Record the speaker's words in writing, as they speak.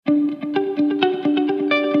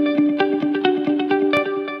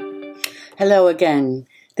Hello again.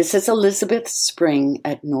 This is Elizabeth Spring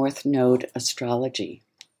at North Node Astrology.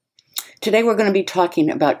 Today we're going to be talking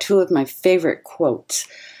about two of my favorite quotes.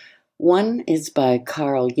 One is by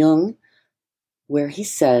Carl Jung, where he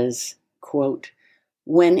says, quote,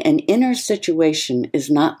 "When an inner situation is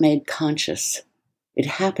not made conscious, it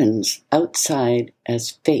happens outside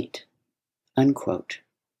as fate," unquote.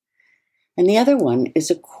 And the other one is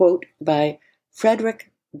a quote by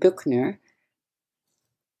Frederick Buechner,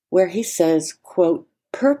 where he says, quote,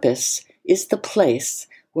 "Purpose is the place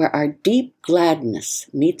where our deep gladness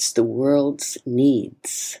meets the world's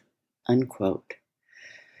needs," unquote.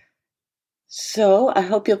 So I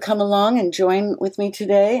hope you'll come along and join with me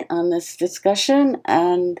today on this discussion.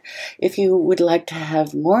 And if you would like to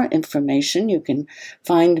have more information, you can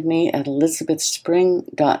find me at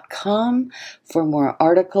elizabethspring.com for more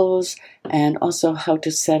articles and also how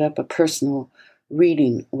to set up a personal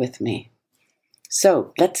reading with me.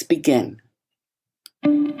 So let's begin.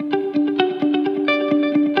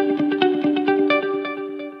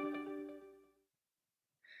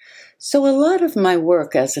 So a lot of my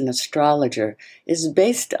work as an astrologer is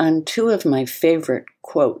based on two of my favorite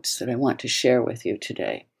quotes that I want to share with you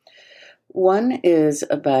today. One is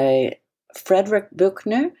by Frederick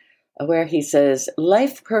Buechner, where he says,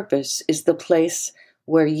 "Life purpose is the place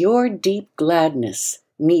where your deep gladness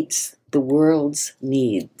meets the world's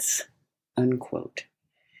needs," unquote.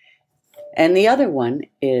 And the other one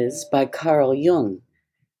is by Carl Jung,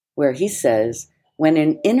 where he says, "When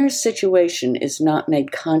an inner situation is not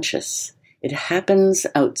made conscious, it happens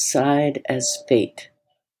outside as fate."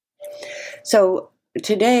 So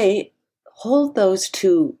today, hold those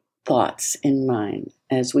two thoughts in mind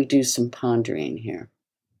as we do some pondering here.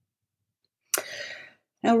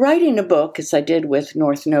 Now, writing a book, as I did with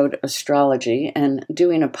North Node Astrology, and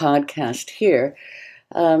doing a podcast here,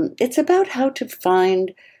 it's about how to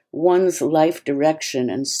find one's life direction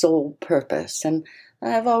and soul purpose. And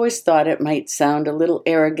I've always thought it might sound a little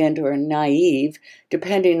arrogant or naive,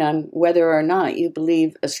 depending on whether or not you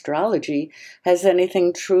believe astrology has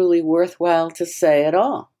anything truly worthwhile to say at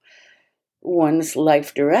all. One's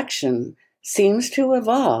life direction seems to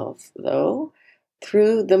evolve, though,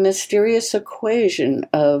 through the mysterious equation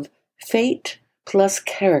of fate plus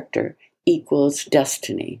character equals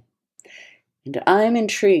destiny. And I'm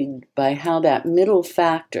intrigued by how that middle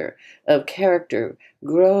factor of character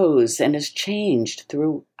grows and is changed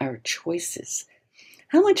through our choices.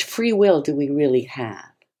 How much free will do we really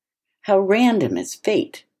have? How random is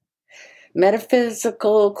fate?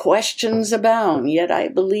 Metaphysical questions abound, yet I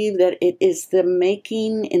believe that it is the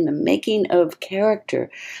making of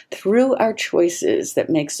character through our choices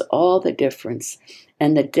that makes all the difference,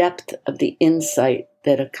 and the depth of the insight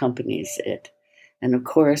that accompanies it. And of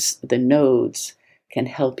course, the nodes can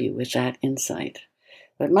help you with that insight.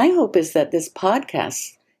 But my hope is that this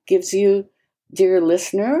podcast gives you, dear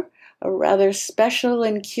listener, a rather special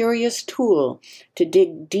and curious tool to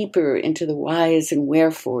dig deeper into the whys and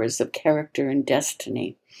wherefores of character and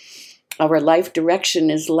destiny. Our life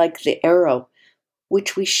direction is like the arrow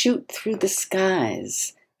which we shoot through the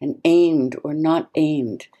skies, and aimed or not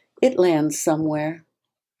aimed, it lands somewhere.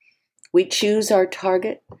 We choose our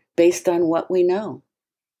target based on what we know.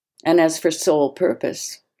 And as for soul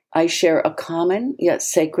purpose, I share a common yet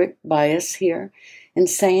sacred bias here in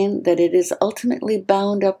saying that it is ultimately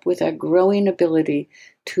bound up with our growing ability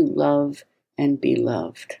to love and be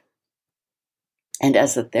loved. And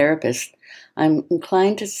as a therapist, I'm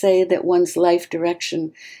inclined to say that one's life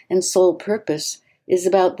direction and soul purpose is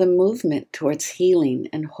about the movement towards healing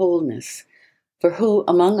and wholeness, for who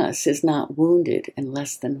among us is not wounded and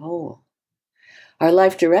less than whole? Our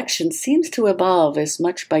life direction seems to evolve as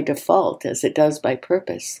much by default as it does by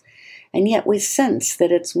purpose, and yet we sense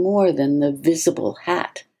that it's more than the visible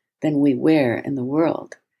hat than we wear in the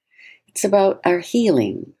world. It's about our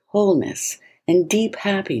healing, wholeness, and deep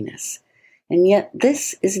happiness, and yet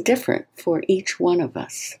this is different for each one of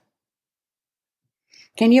us.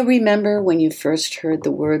 Can you remember when you first heard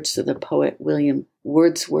the words of the poet William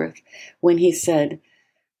Wordsworth when he said,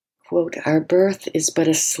 quote, "Our birth is but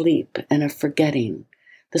a sleep and a forgetting.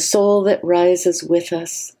 The soul that rises with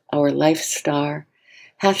us, our life star,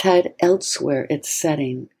 hath had elsewhere its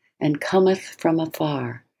setting, and cometh from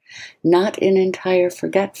afar, not in entire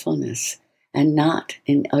forgetfulness, and not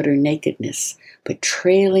in utter nakedness, but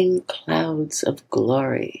trailing clouds of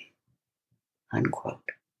glory,"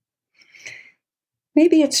 unquote.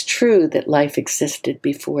 Maybe it's true that life existed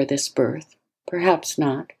before this birth, perhaps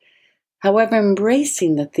not. However,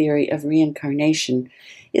 embracing the theory of reincarnation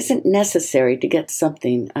isn't necessary to get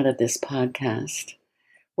something out of this podcast.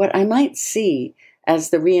 What I might see as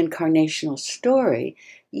the reincarnational story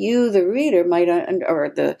you, the reader, or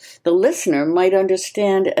the listener, might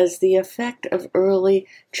understand as the effect of early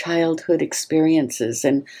childhood experiences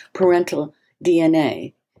and parental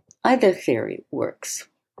DNA. Either theory works.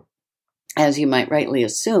 As you might rightly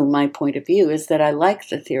assume, my point of view is that I like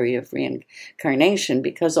the theory of reincarnation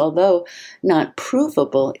because although not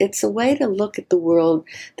provable, it's a way to look at the world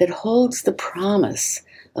that holds the promise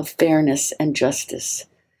of fairness and justice.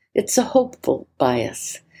 It's a hopeful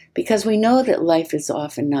bias because we know that life is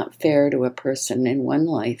often not fair to a person in one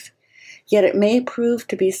life, yet it may prove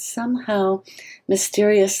to be somehow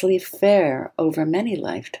mysteriously fair over many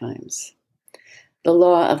lifetimes. The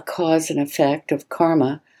law of cause and effect of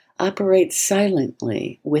karma operates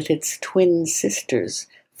silently with its twin sisters,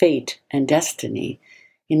 fate and destiny,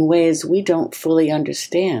 in ways we don't fully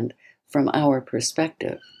understand from our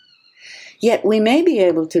perspective. Yet we may be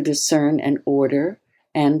able to discern an order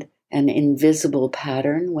and an invisible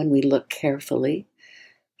pattern when we look carefully,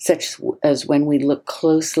 such as when we look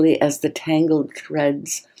closely as the tangled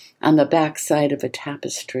threads on the backside of a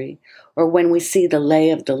tapestry, or when we see the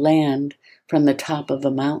lay of the land from the top of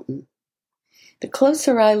a mountain. The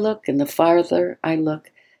closer I look and the farther I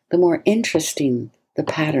look, the more interesting the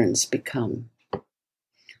patterns become.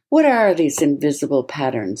 What are these invisible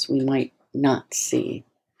patterns we might not see?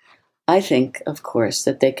 I think, of course,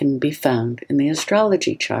 that they can be found in the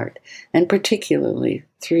astrology chart, and particularly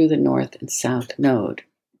through the North and South Node.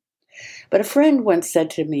 But a friend once said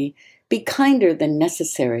to me, "Be kinder than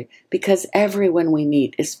necessary, because everyone we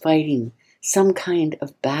meet is fighting some kind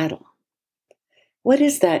of battle." What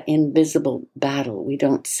is that invisible battle we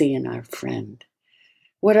don't see in our friend?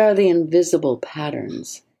 What are the invisible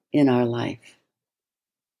patterns in our life?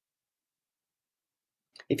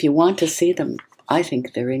 If you want to see them, I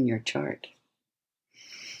think they're in your chart.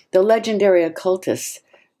 The legendary occultist,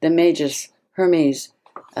 the Magus Hermes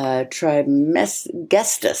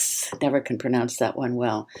Trismegistus, never can pronounce that one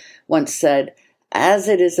well, once said, "As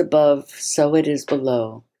it is above, so it is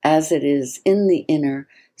below. As it is in the inner,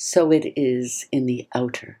 so it is in the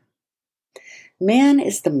outer." Man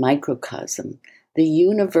is the microcosm, the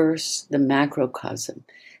universe the macrocosm,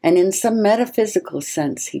 and in some metaphysical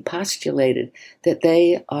sense he postulated that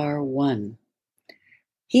they are one.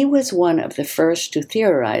 He was one of the first to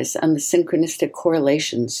theorize on the synchronistic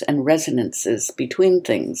correlations and resonances between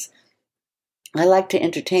things. I like to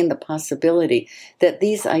entertain the possibility that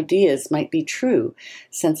these ideas might be true,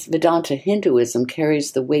 since Vedanta Hinduism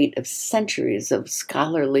carries the weight of centuries of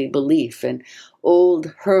scholarly belief, and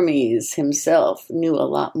old Hermes himself knew a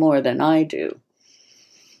lot more than I do.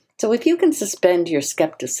 So if you can suspend your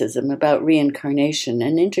skepticism about reincarnation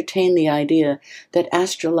and entertain the idea that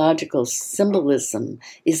astrological symbolism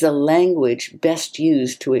is a language best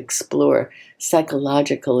used to explore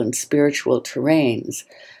psychological and spiritual terrains,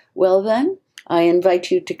 well then, I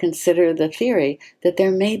invite you to consider the theory that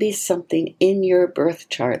there may be something in your birth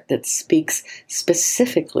chart that speaks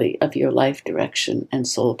specifically of your life direction and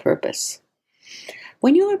soul purpose.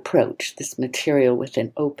 When you approach this material with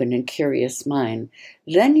an open and curious mind,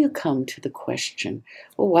 then you come to the question,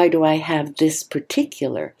 well, why do I have this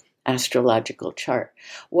particular astrological chart?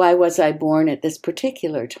 Why was I born at this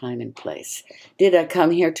particular time and place? Did I come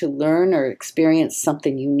here to learn or experience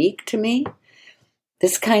something unique to me?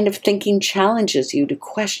 This kind of thinking challenges you to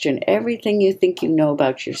question everything you think you know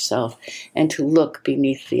about yourself and to look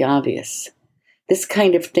beneath the obvious. This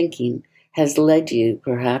kind of thinking has led you,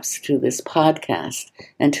 perhaps, to this podcast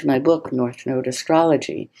and to my book, North Node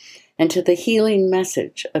Astrology, and to the healing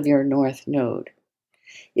message of your North Node.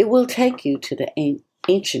 It will take you to the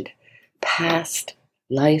ancient past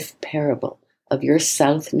life parable of your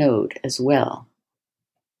South Node as well.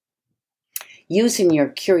 Using your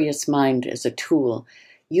curious mind as a tool,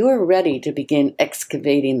 you are ready to begin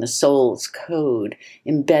excavating the soul's code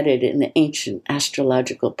embedded in the ancient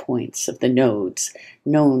astrological points of the nodes,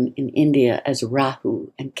 known in India as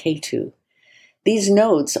Rahu and Ketu. These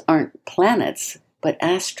nodes aren't planets, but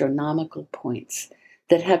astronomical points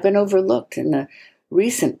that have been overlooked in the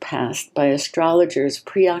recent past by astrologers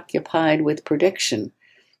preoccupied with prediction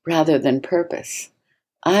rather than purpose.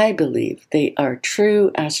 I believe they are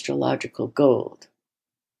true astrological gold.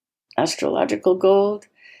 Astrological gold?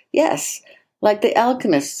 Yes, like the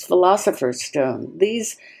alchemist's philosopher's stone,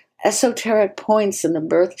 these esoteric points in the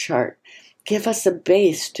birth chart give us a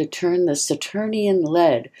base to turn the Saturnian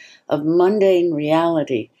lead of mundane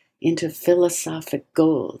reality into philosophic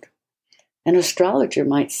gold. An astrologer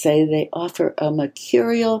might say they offer a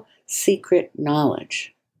mercurial secret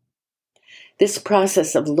knowledge. This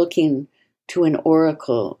process of looking to an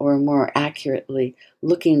oracle, or more accurately,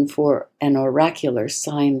 looking for an oracular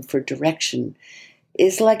sign for direction,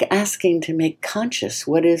 is like asking to make conscious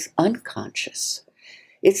what is unconscious.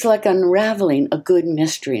 It's like unraveling a good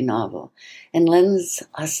mystery novel and lends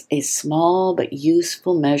us a small but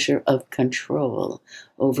useful measure of control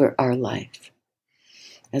over our life.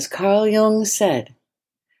 As Carl Jung said,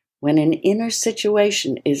 when an inner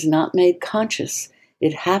situation is not made conscious,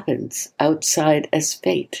 it happens outside as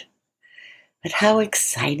fate. But how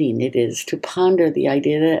exciting it is to ponder the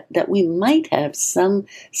idea that we might have some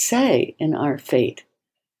say in our fate,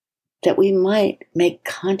 that we might make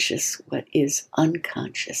conscious what is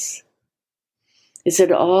unconscious. Is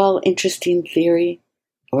it all interesting theory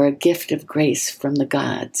or a gift of grace from the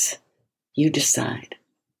gods? You decide.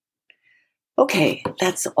 Okay,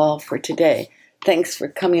 that's all for today. Thanks for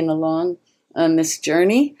coming along on this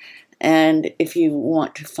journey. And if you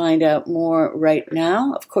want to find out more right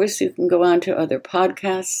now, of course, you can go on to other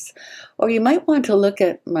podcasts, or you might want to look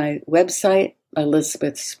at my website,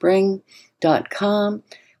 elizabethspring.com,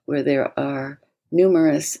 where there are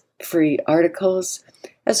numerous free articles,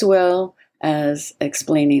 as well as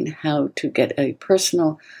explaining how to get a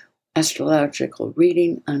personal astrological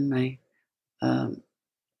reading on my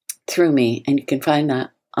through me, and you can find that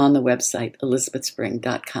on the website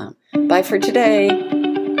elizabethspring.com. Bye for today.